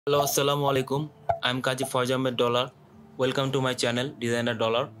Hello, assalamu alaikum. I'm Kaji Fajam Dollar. Welcome to my channel Designer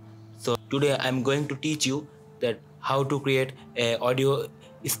Dollar. So today I'm going to teach you that how to create a audio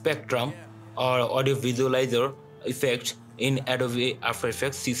spectrum or audio visualizer effect in Adobe After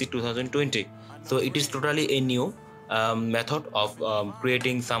Effects CC 2020. So it is totally a new method of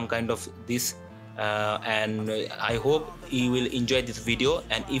creating some kind of this and I hope you will enjoy this video,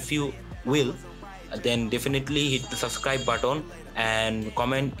 and if you will, then definitely hit the subscribe button and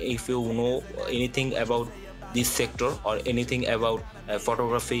comment if you know anything about this sector or anything about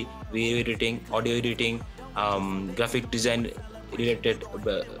photography, video editing, audio editing, graphic design related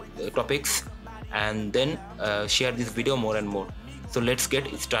topics, and then share this video more and more. So let's get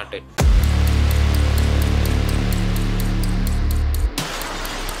started.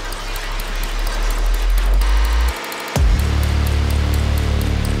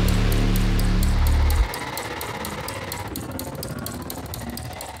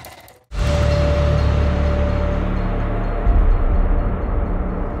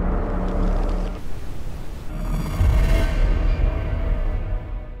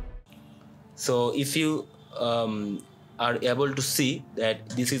 So if you are able to see that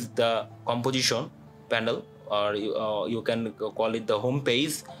this is the composition panel, or you can call it the home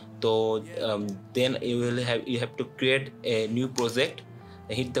page. So then you have to create a new project,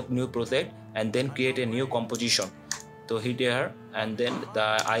 hit the new project, and then create a new composition. So hit here, and then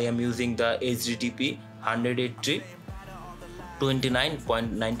I am using the HDTP 180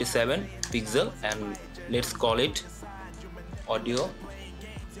 29.97 pixel, and let's call it audio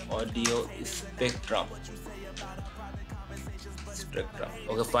spectrum.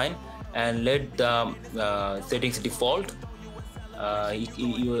 Okay, fine, and let the settings default.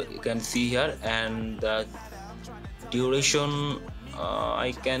 You can see here, and the duration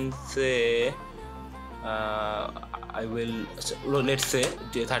I can say I will, let's say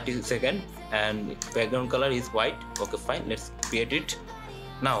 30 seconds, and background color is white. Okay, fine, let's create it.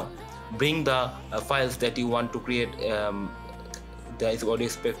 Now bring the files that you want to create the audio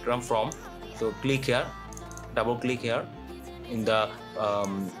spectrum from. So click here, double click here in the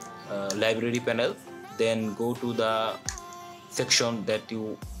library panel, then go to the section that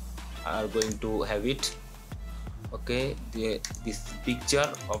you are going to have it. Okay, this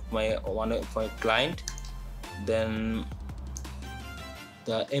picture of one of my client, then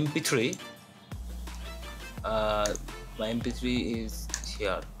the mp3, my mp3 is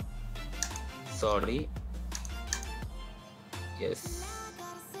here, sorry, yes,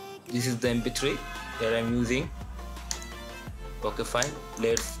 this is the mp3 that I'm using. Okay, fine,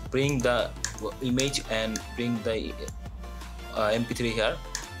 let's bring the image and bring the mp3 here,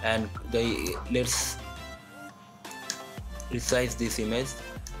 and let's resize this image.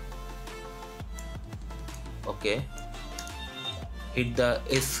 Okay, hit the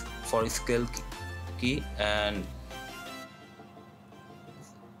S for scale key and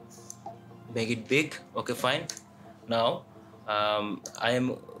make it big. Okay, fine. Now I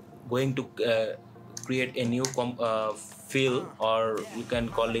am going to create a new fill, or you can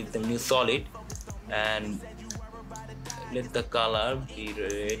call it the new solid, and let the color be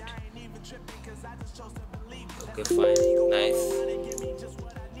red. Okay, fine, nice,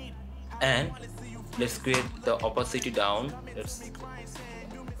 and let's create the opacity down. Let's,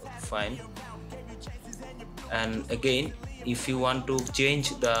 fine, and again, if you want to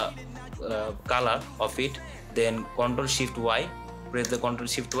change the color of it, then Ctrl Shift Y, press the Ctrl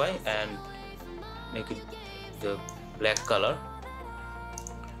Shift Y and make it the black color,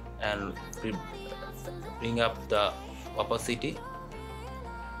 and bring up the opacity.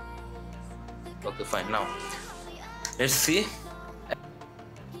 Okay, fine. Now let's see,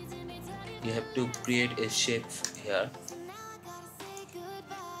 you have to create a shape here,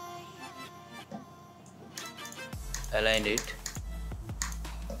 align it,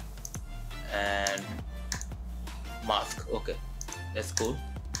 and mask. Okay, that's cool.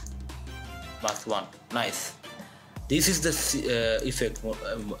 Mask 1, nice. This is the effect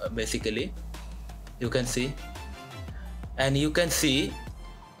basically, you can see, and you can see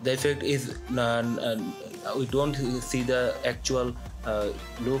the effect is we don't see the actual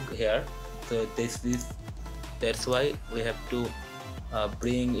look here. So that's why we have to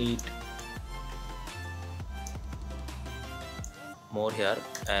bring it more here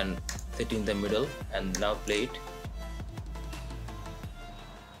and sit in the middle, and now play it.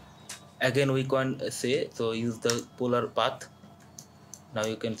 Again we can say, so use the polar path. Now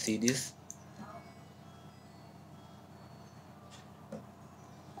you can see this.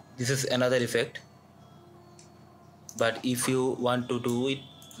 This is another effect, but if you want to do it,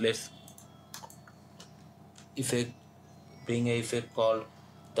 let's effect, bring a effect called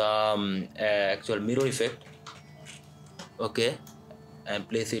the actual mirror effect. Okay, and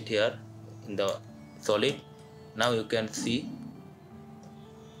place it here in the solid. Now you can see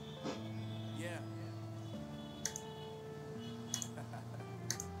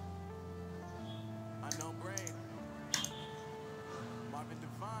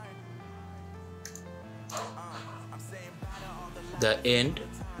the end.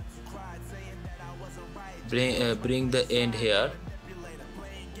 Bring the end here.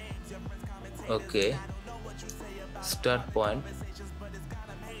 Okay, start point.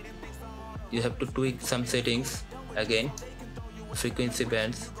 You have to tweak some settings again. Frequency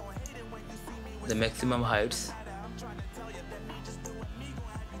bands, the maximum heights.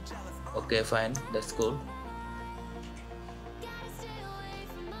 Okay, fine, that's cool.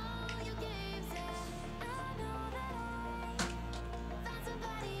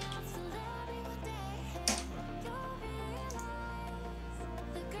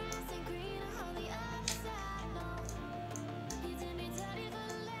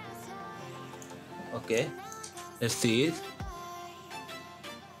 Okay, let's see it.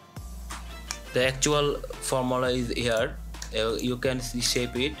 The actual formula is here. You can see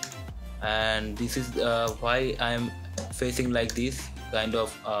shape it, and this is why I am facing like this kind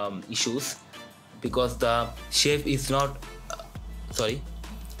of issues, because the shape is not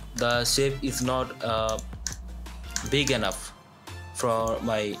the shape is not big enough for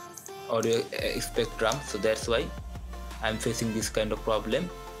my audio spectrum, so that's why I'm facing this kind of problem.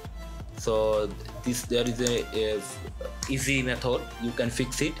 So there is a easy method you can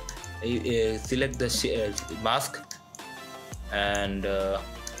fix it. Select the mask and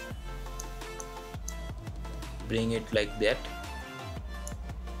bring it like that.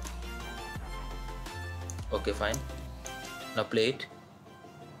 Okay, fine. Now play it.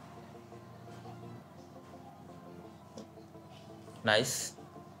 Nice.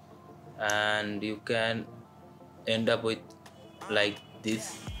 And you can end up with like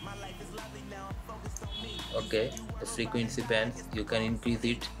this. Okay, the frequency bands, you can increase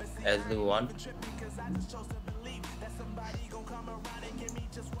it as you want.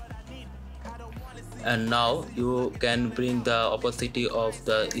 And now you can bring the opacity of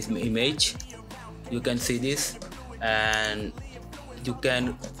the image. You can see this, and you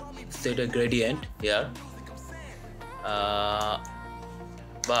can set a gradient here,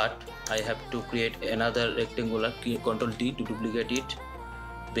 but I have to create another rectangular. Ctrl D to duplicate it,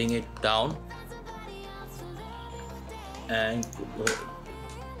 bring it down and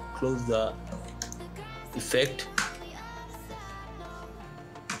close the effect.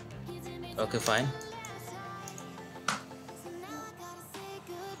 Okay, fine.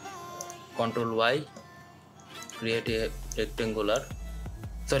 Ctrl Y, create a rectangular,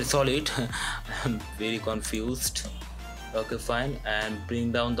 solid. I'm very confused. Okay, fine, and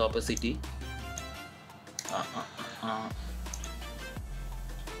bring down the opacity.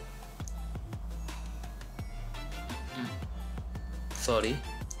 Sorry.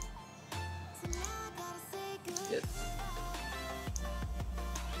 Yes.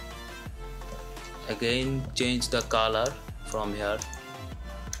 Again, change the color from here.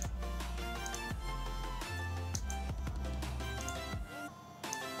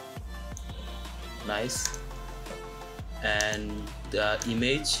 Nice. And the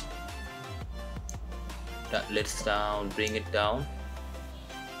image, let's bring it down.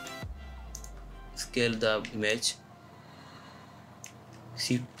 Scale the image.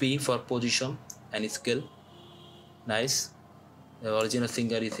 Shift P for position and scale. Nice. The original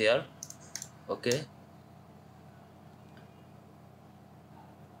singer is here. Okay.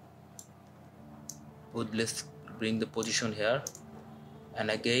 Let's bring the position here, and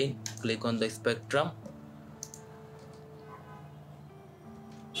again click on the spectrum.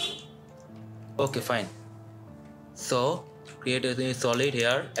 Okay, fine. So create a solid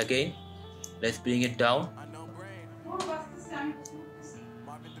here again. Let's bring it down.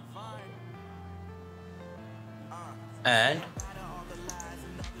 And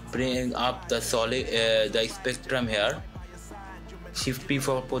bring up the solid the spectrum here. Shift P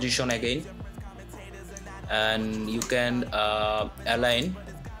for position again, and you can align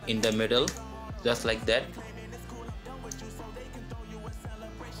in the middle just like that.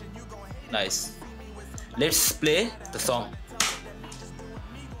 Nice. Let's play the song.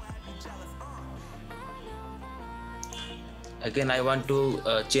 Again, I want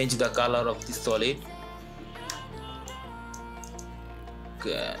to change the color of this solid.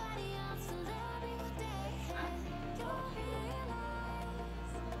 Okay.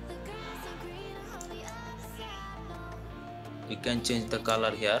 You can change the color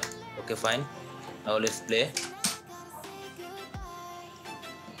here. Okay, fine. Now let's play.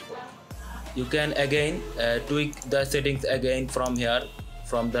 You can again tweak the settings again from here,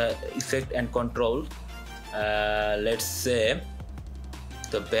 from the effect and control. Let's say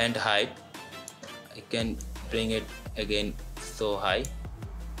the band height, I can bring it again so high,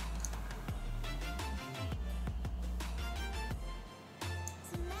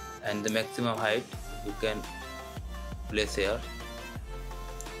 and the maximum height you can place here.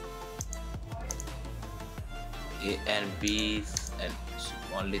 A and B and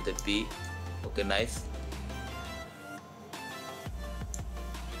only the B. Okay, nice.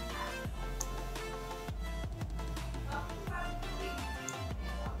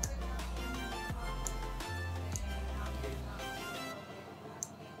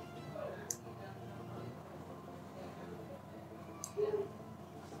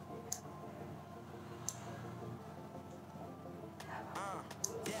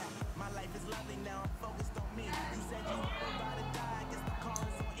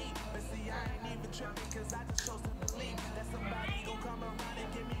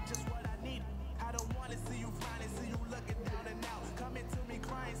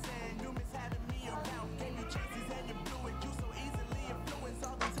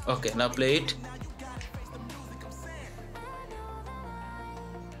 Okay, now play it.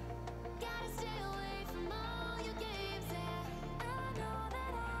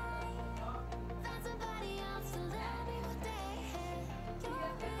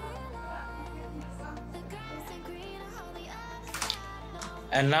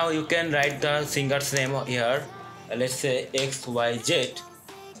 And now you can write the singer's name here. Let's say XYZ.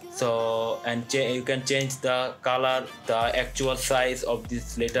 So, and you can change the color, the actual size of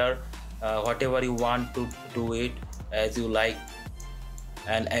this letter, whatever you want to do it as you like.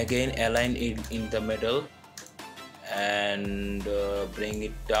 And again align it in the middle and bring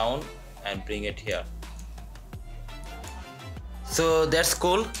it down and bring it here. So that's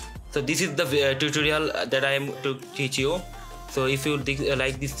cool. So this is the tutorial that I am to teach you. So if you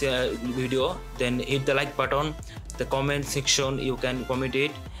like this video, then hit the like button. The comment section you can comment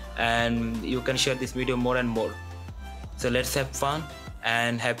it, and you can share this video more and more. So let's have fun,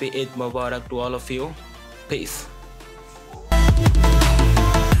 and happy Eid Mubarak to all of you. Peace.